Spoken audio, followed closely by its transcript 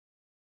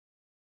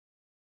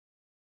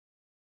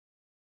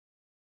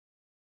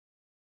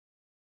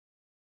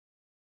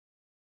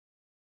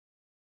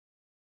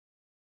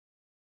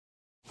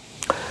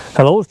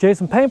Hello, it's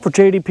Jason Payne for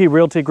JDP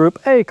Realty Group,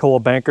 a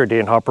co-op banker,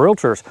 D & Harper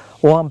Realtors.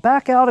 Well, I'm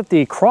back out at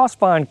the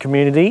Crossvine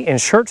community in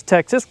Schertz,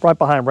 Texas, right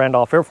behind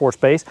Randolph Air Force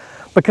Base,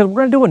 because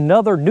we're going to do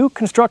another new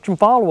construction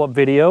follow-up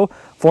video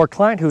for a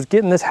client who's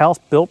getting this house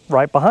built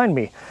right behind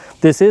me.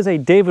 This is a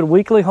David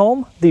Weekley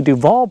home, the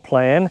Duval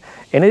plan,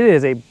 and it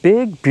is a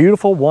big,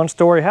 beautiful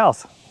one-story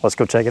house. Let's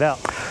go check it out.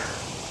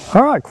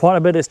 All right, quite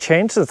a bit has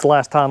changed since the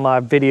last time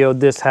I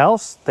videoed this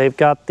house. They've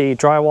got the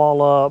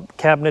drywall up,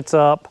 cabinets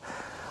up.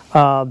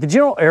 The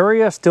general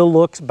area still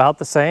looks about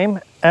the same.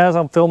 As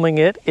I'm filming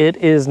it, it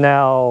is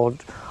now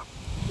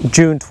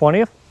June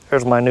 20th.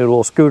 There's my new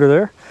little scooter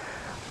there.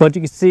 But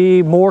you can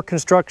see more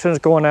construction is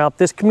going out.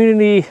 This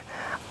community,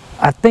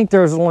 I think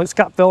there's only,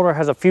 Scott Felder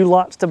has a few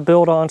lots to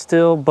build on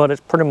still, but it's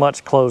pretty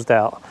much closed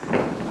out.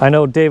 I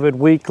know David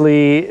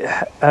Weekley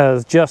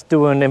is just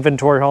doing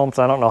inventory homes.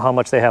 I don't know how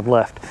much they have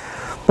left.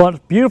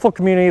 But beautiful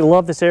community,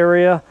 love this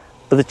area.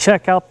 But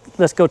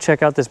let's go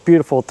check out this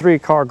beautiful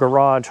 3-car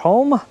garage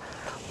home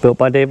built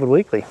by David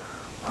Weekley.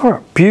 All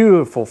right,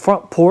 beautiful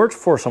front porch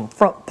for some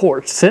front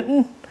porch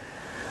sitting.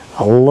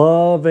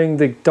 Loving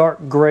the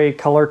dark gray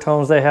color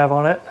tones they have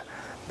on it.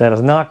 That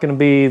is not going to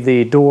be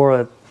the door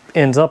that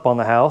ends up on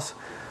the house,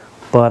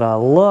 but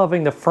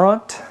loving the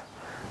front,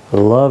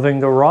 loving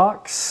the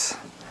rocks.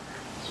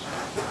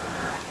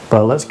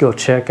 But let's go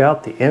check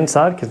out the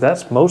inside because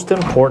that's most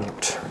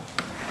important.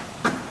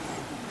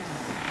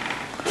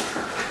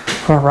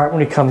 All right,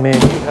 when you come in,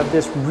 you have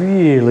this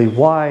really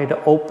wide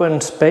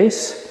open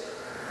space.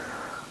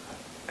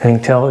 And you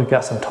can tell we've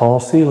got some tall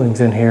ceilings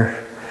in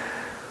here.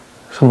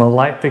 Some of the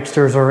light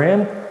fixtures are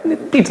in.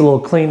 It needs a little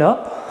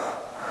cleanup.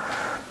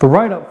 But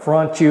right up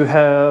front, you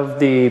have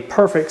the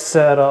perfect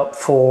setup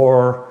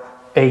for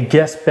a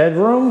guest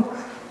bedroom,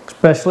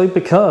 especially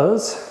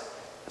because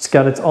it's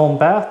got its own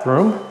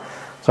bathroom.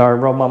 Sorry, I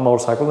rode my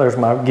motorcycle. There's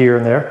my gear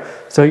in there.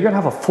 So you're gonna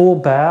have a full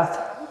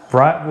bath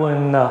right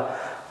when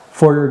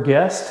for your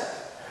guest.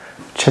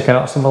 Check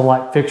out some of the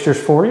light fixtures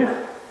for you.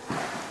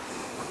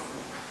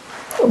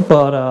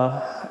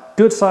 But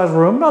good sized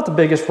room, not the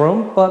biggest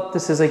room, but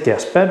this is a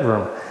guest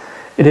bedroom.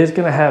 It is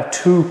going to have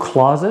 2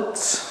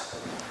 closets.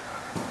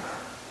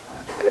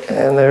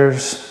 And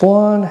there's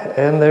one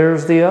and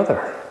there's the other.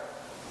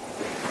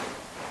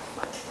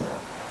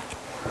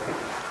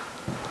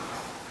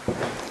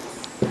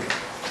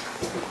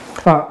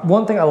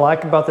 One thing I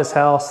like about this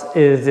house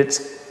is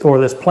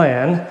this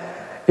plan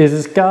is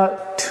it's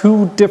got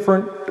 2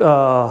 different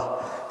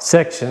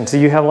sections. So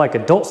you have like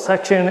adult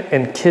section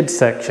and kids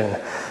section.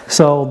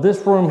 So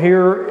this room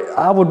here,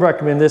 I would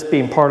recommend this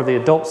being part of the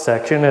adult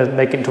section and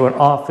make it into an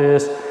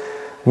office,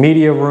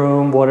 media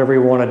room, whatever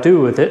you want to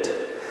do with it.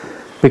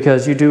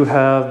 Because you do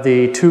have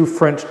the 2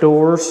 French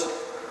doors.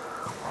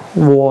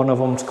 One of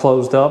them's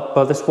closed up,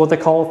 but this is what they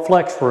call a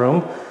flex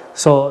room.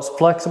 So it's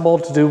flexible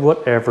to do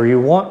whatever you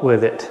want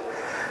with it.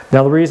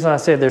 Now the reason I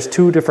say there's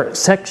 2 different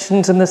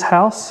sections in this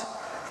house,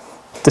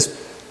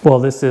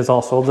 this is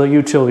also the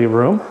utility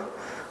room.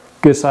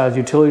 Good sized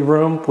utility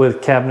room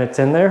with cabinets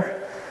in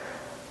there.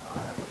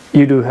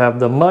 You do have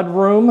the mud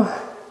room.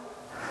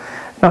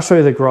 I'll show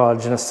you the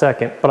garage in a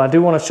second, but I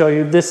do want to show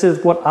you, this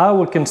is what I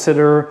would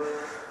consider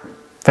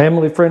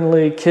family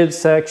friendly, kids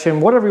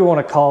section, whatever you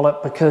want to call it,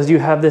 because you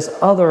have this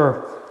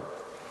other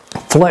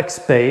flex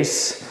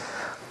space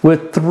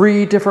with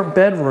 3 different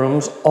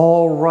bedrooms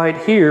all right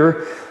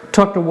here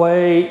tucked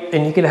away,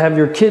 and you can have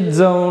your kid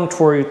zone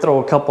where you throw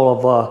a couple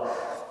of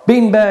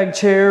beanbag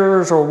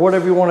chairs or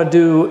whatever you want to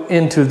do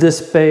into this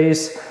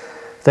space.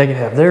 They can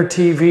have their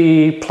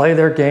TV, play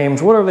their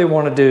games, whatever they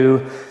want to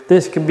do.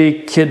 This can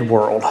be kid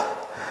world.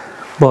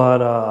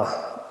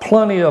 But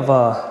plenty of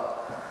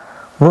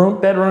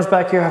bedrooms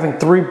back here, having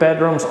 3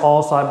 bedrooms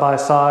all side by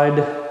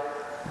side.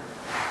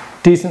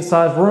 Decent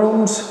sized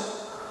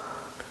rooms,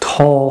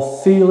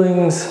 tall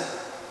ceilings,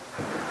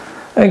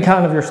 and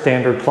kind of your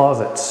standard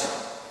closets.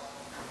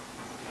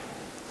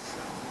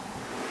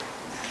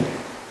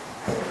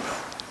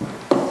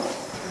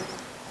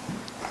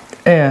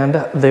 And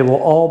they will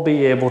all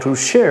be able to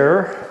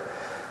share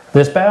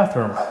this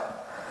bathroom.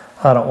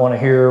 I don't want to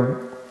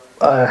hear,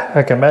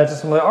 I can imagine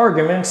some of the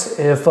arguments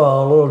if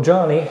little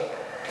Johnny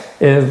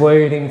is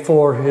waiting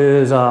for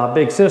his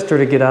big sister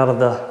to get out of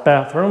the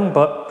bathroom,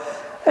 but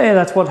hey,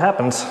 that's what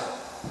happens.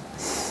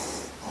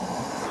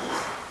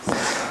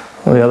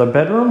 The other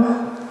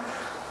bedroom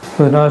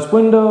with a nice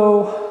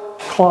window,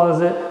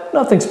 closet,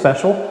 nothing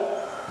special,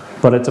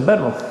 but it's a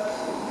bedroom.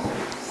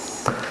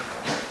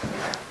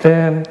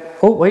 And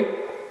oh wait,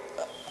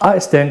 I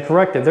stand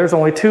corrected. There's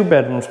only 2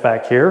 bedrooms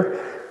back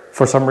here.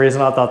 For some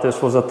reason I thought this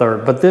was a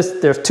 3rd, but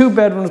there's 2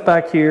 bedrooms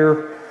back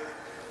here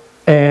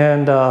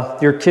and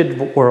your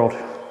kid world.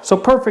 So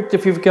perfect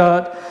if you've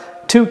got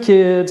 2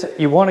 kids,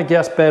 you want a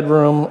guest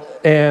bedroom,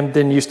 and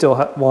then you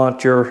still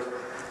want your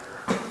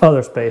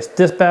other space.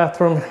 This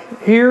bathroom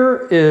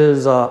here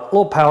is a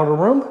little powder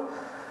room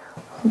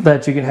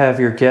that you can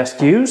have your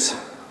guest use.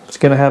 It's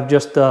going to have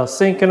just a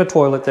sink and a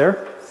toilet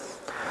there.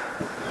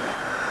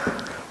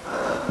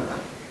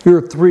 Your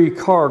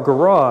 3-car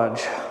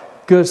garage.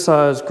 Good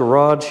sized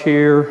garage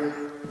here.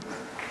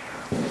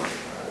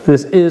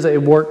 This is a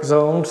work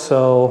zone,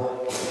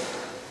 so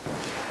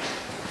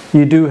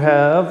you do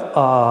have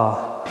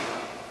a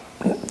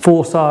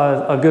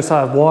good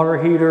size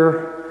water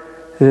heater.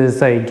 It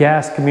is a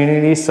gas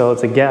community, so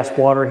it's a gas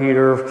water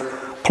heater,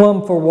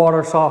 plumb for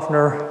water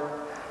softener.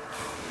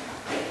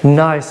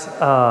 Nice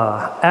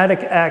attic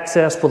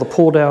access with a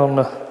pull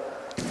down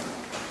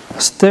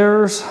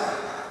stairs.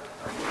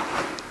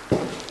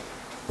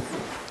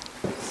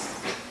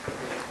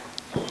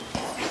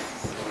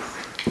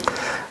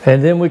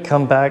 And then we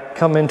come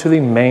into the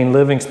main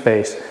living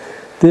space.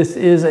 This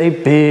is a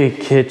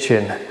big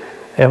kitchen.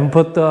 I haven't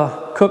put the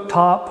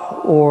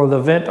cooktop or the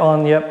vent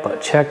on yet,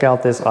 but check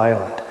out this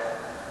island.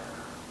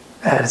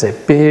 That is a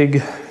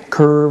big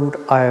curved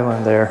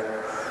island there.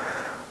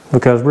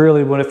 Because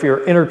really, if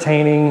you're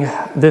entertaining,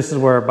 this is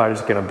where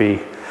everybody's gonna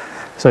be.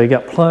 So you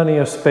got plenty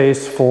of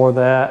space for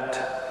that.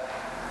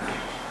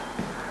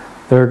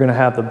 They're gonna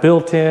have the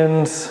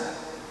built-ins.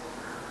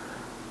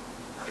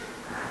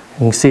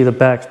 You can see the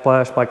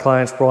backsplash. My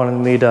clients wanted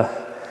me to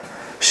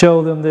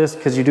show them this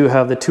because you do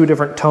have the two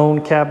different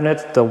tone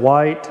cabinets, the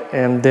white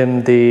and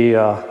then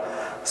the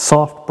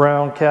soft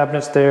brown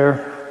cabinets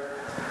there.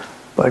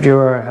 But you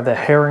have the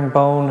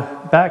herringbone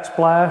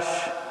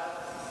backsplash.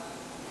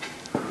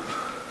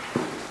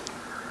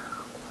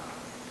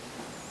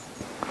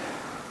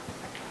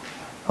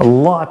 A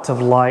lot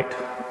of light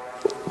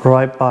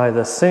right by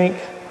the sink.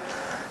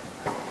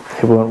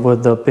 They went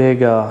with the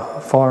big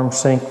farm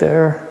sink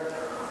there.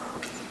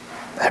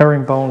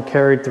 Herringbone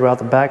carried throughout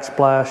the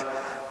backsplash,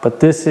 but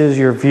this is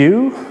your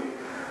view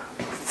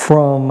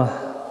from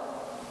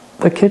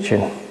the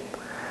kitchen.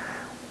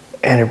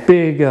 And a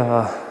big,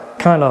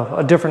 kind of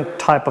a different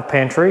type of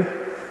pantry.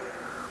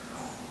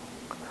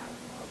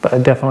 But I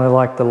definitely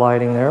like the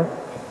lighting there.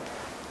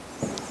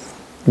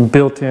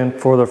 Built in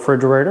for the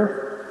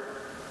refrigerator.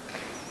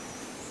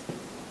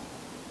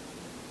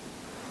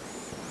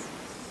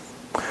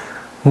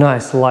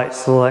 Nice light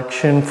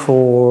selection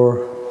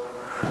for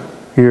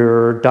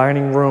your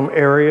dining room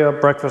area,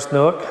 breakfast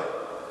nook.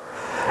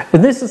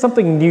 And this is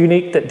something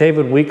unique that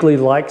David Weekley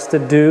likes to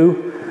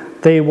do.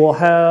 They will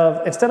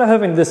have, instead of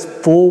having this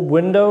full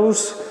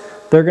windows,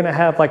 they're gonna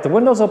have like the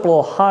windows up a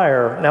little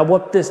higher. Now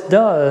what this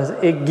does,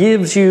 it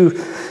gives you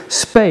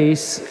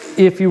space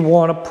if you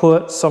wanna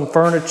put some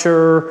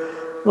furniture,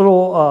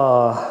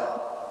 little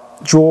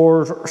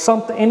drawers or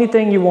something,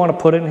 anything you wanna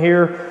put in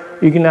here,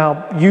 you can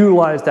now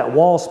utilize that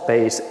wall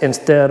space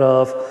instead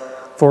of,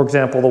 for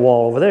example, the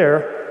wall over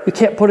there. You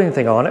can't put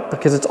anything on it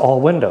because it's all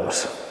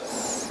windows.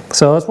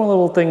 So that's one of the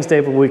little things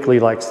David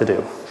Weekley likes to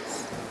do.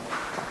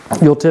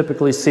 You'll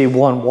typically see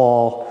one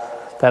wall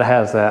that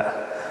has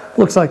that.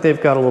 Looks like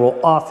they've got a little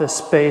office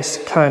space,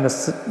 kind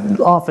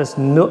of office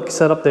nook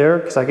set up there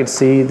because I can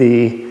see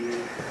the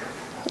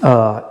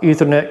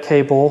Ethernet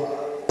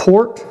cable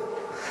port.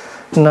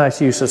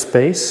 Nice use of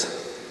space.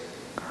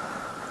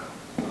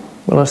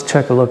 Well, let's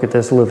take a look at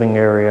this living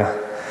area.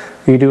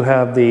 You do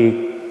have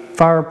the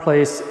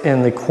fireplace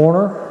in the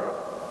corner.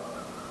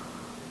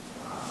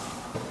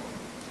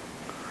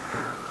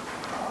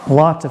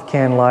 Lots of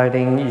can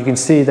lighting. You can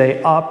see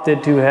they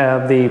opted to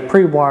have the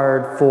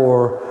pre-wired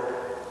for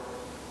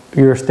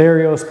your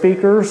stereo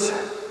speakers.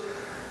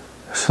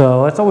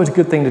 So that's always a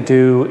good thing to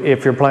do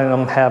if you're planning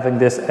on having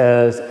this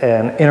as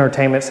an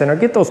entertainment center.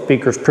 Get those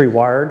speakers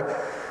pre-wired.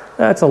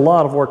 That's a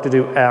lot of work to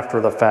do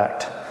after the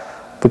fact.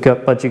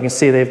 But you can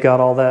see they've got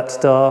all that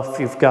stuff.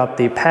 You've got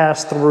the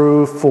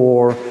pass-through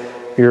for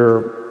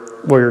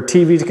where your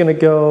TV's gonna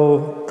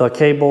go, the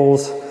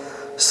cables,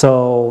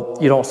 so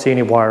you don't see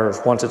any wires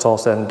once it's all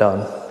said and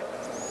done.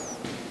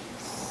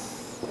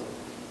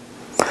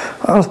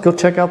 Let's go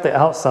check out the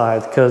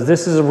outside because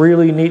this is a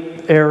really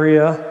neat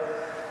area.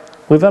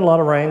 We've had a lot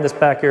of rain. This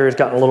back area's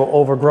gotten a little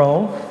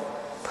overgrown,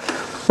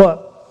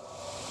 but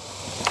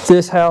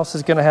this house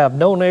is gonna have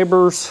no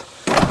neighbors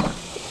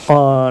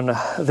on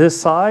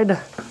this side.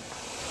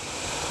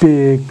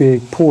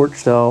 Big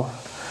porch though,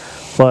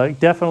 but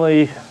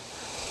definitely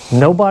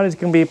nobody's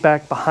gonna be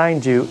back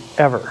behind you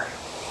ever.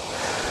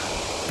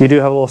 You do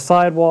have a little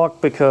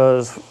sidewalk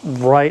because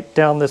right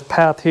down this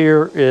path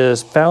here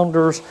is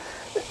Founders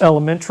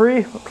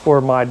Elementary,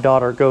 where my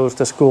daughter goes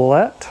to school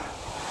at.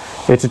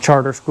 It's a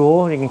charter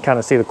school. You can kind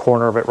of see the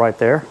corner of it right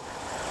there.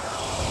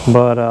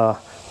 But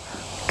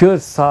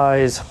good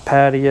size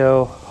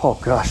patio. Oh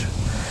gosh,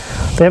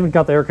 they haven't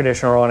got the air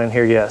conditioner on in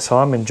here yet, so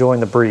I'm enjoying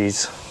the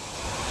breeze.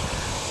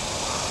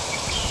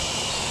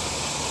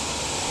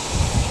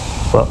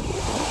 But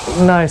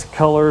nice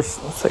colors.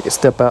 Let's take a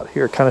step out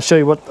here, kind of show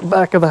you what the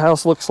back of the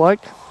house looks like.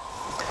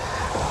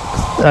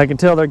 I can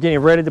tell they're getting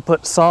ready to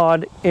put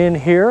sod in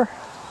here.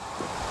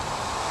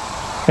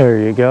 There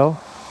you go.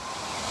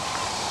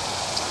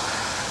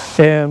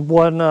 And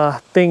one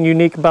thing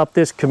unique about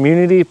this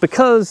community,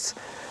 because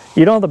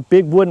you don't have the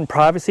big wooden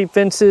privacy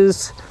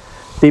fences,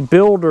 the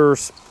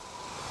builders,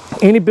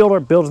 any builder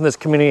that builds in this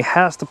community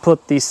has to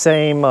put the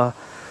same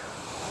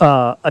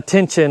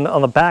attention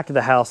on the back of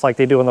the house like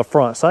they do in the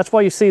front. So that's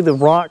why you see the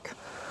rock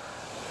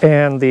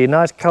and the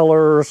nice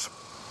colors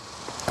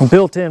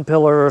built-in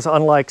pillars,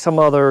 unlike some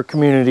other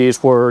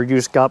communities where you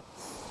just got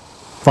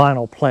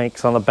vinyl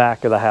planks on the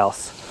back of the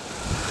house.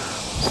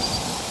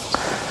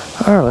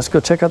 All right, let's go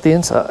check out the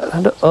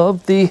inside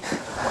of the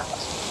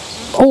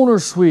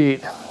owner's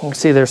suite. You can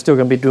see they're still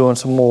going to be doing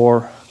some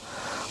more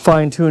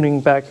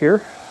fine-tuning back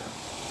here.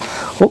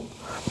 Oh,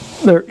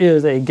 there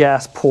is a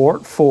gas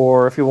port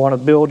for if you want to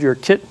build your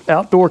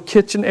outdoor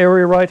kitchen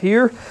area right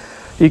here.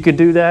 You could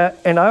do that,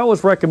 and I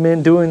always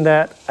recommend doing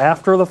that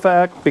after the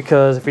fact,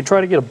 because if you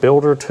try to get a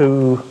builder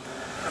to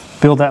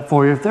build that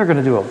for you, they're going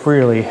to do a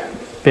really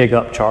big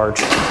upcharge.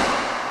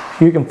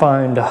 You can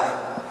find a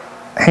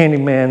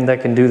handyman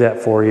that can do that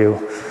for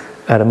you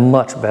at a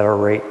much better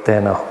rate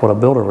than what a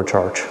builder would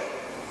charge.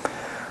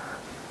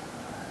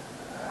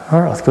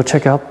 All right, let's go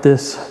check out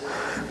this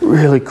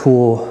really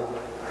cool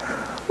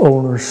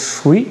owner's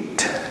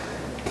suite.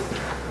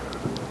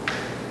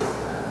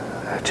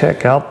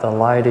 Check out the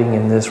lighting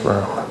in this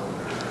room.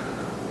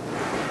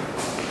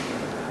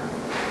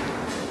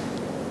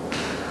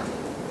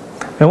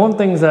 And one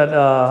thing that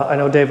I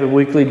know David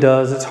Weekley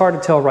does, it's hard to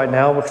tell right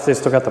now because they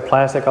still got the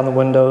plastic on the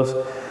windows.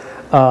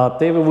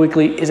 David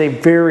Weekley is a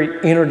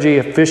very energy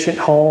efficient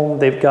home.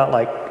 They've got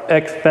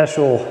like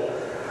special,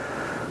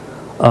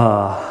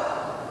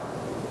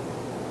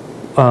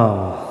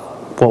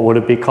 what would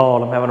it be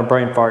called? I'm having a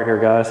brain fart here,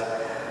 guys.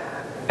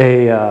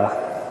 A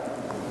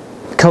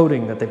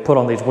coating that they put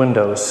on these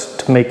windows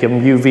to make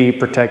them UV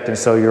protected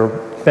so your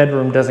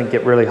bedroom doesn't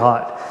get really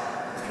hot.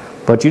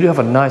 But you do have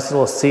a nice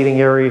little seating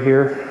area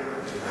here.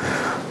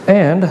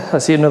 And I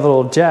see another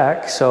little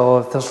jack, so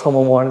if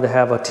someone wanted to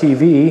have a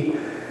TV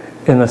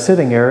in the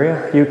sitting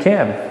area, you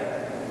can.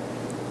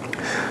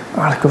 All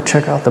right, let's go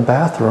check out the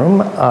bathroom.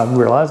 I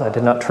realize I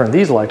did not turn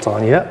these lights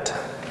on yet.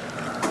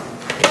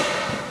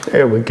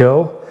 There we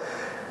go.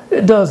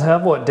 It does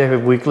have what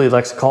David Weekley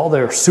likes to call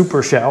their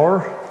super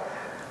shower.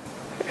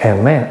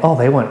 And man, oh,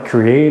 they went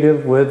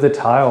creative with the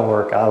tile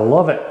work. I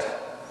love it.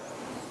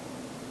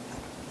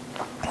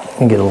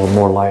 And get a little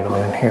more light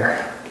on in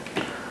here.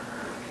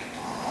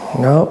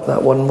 Nope,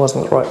 that one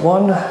wasn't the right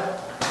one.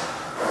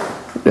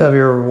 You have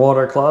your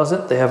water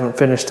closet. They haven't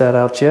finished that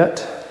out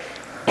yet.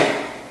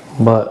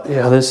 But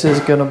yeah, this is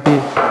gonna be,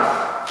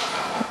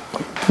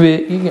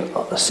 you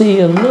can see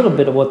a little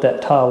bit of what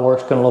that tile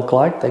work's gonna look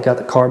like. They got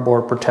the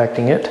cardboard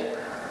protecting it.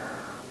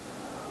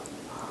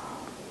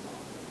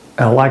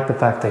 And I like the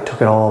fact they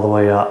took it all the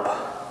way up.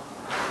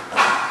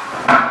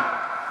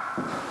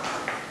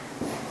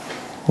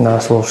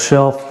 Nice little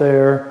shelf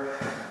there.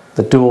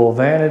 The dual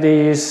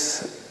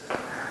vanities.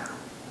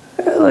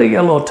 You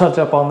got a little touch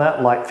up on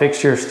that light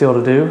fixture still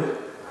to do.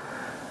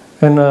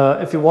 And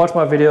if you watch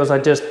my videos, I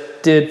just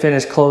did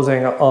finish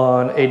closing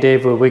on a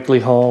David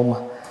Weekley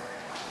home.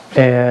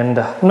 And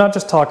I'm not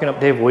just talking up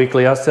David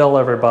Weekley, I sell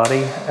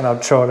everybody, and I'll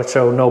try to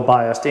show no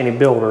bias to any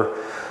builder.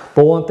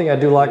 But one thing I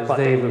do like about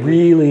David,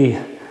 really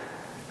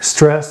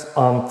stress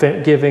on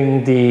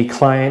giving the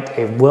client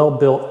a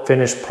well-built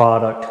finished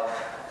product.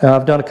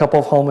 I've done a couple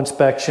of home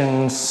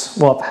inspections.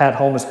 Well, I've had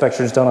home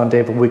inspections done on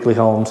David Weekley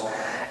homes,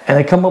 and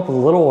they come up with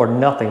little or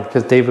nothing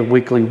because David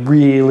Weekley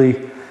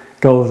really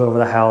goes over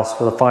the house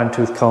with a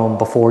fine-tooth comb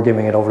before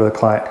giving it over to the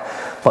client.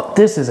 But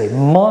this is a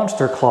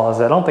monster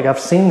closet. I don't think I've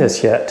seen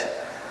this yet.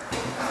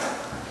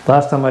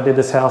 Last time I did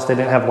this house, they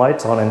didn't have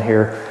lights on in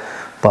here.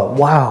 But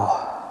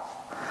wow,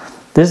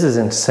 this is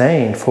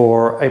insane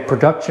for a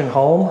production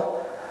home.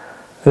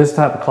 This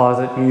type of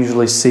closet you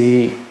usually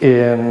see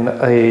in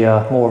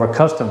a more of a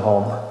custom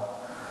home.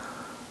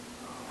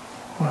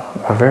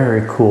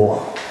 Very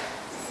cool.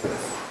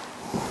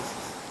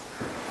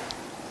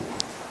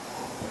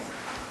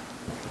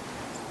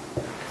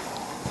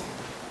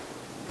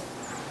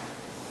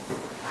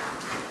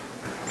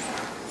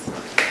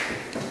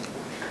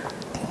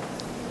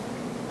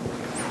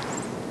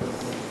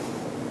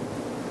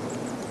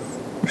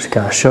 Just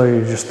kind of show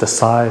you just the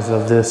size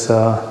of this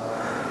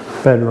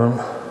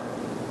bedroom.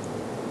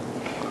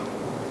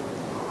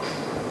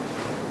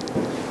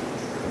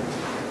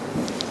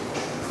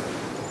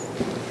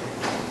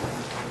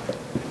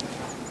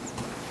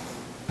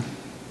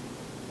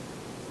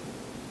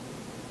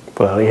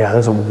 Well, yeah,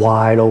 there's a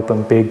wide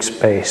open, big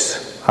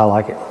space. I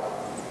like it.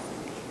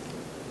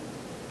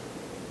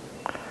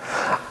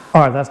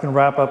 All right, that's going to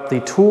wrap up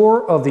the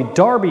tour of the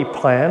Darby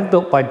plan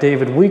built by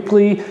David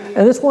Weekley.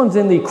 And this one's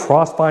in the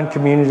Crossvine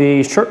community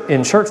in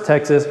Schertz,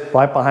 Texas,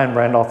 right behind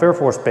Randolph Air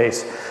Force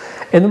Base.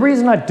 And the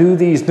reason I do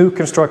these new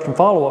construction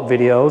follow-up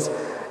videos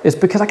is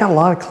because I got a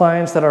lot of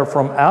clients that are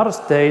from out of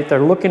state. They're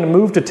looking to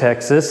move to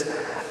Texas.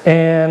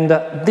 And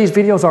these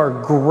videos are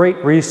a great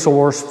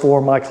resource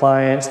for my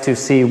clients to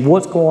see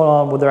what's going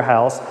on with their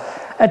house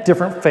at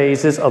different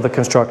phases of the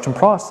construction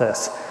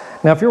process.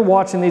 Now, if you're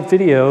watching these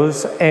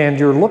videos and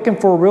you're looking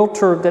for a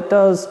realtor that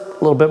does a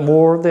little bit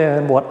more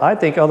than what I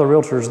think other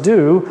realtors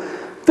do,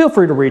 feel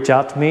free to reach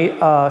out to me.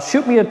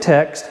 Shoot me a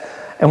text,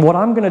 and what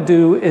I'm going to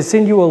do is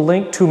send you a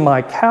link to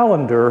my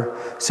calendar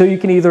so you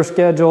can either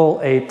schedule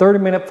a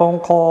 30-minute phone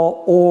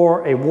call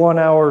or a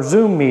 1-hour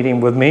Zoom meeting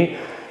with me,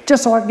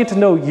 just so I can get to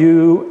know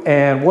you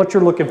and what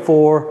you're looking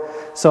for,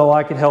 so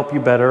I can help you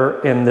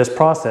better in this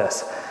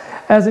process.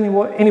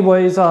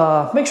 Anyways,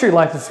 make sure you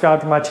like and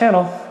subscribe to my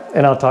channel,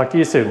 and I'll talk to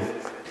you soon.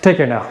 Take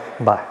care now.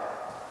 Bye.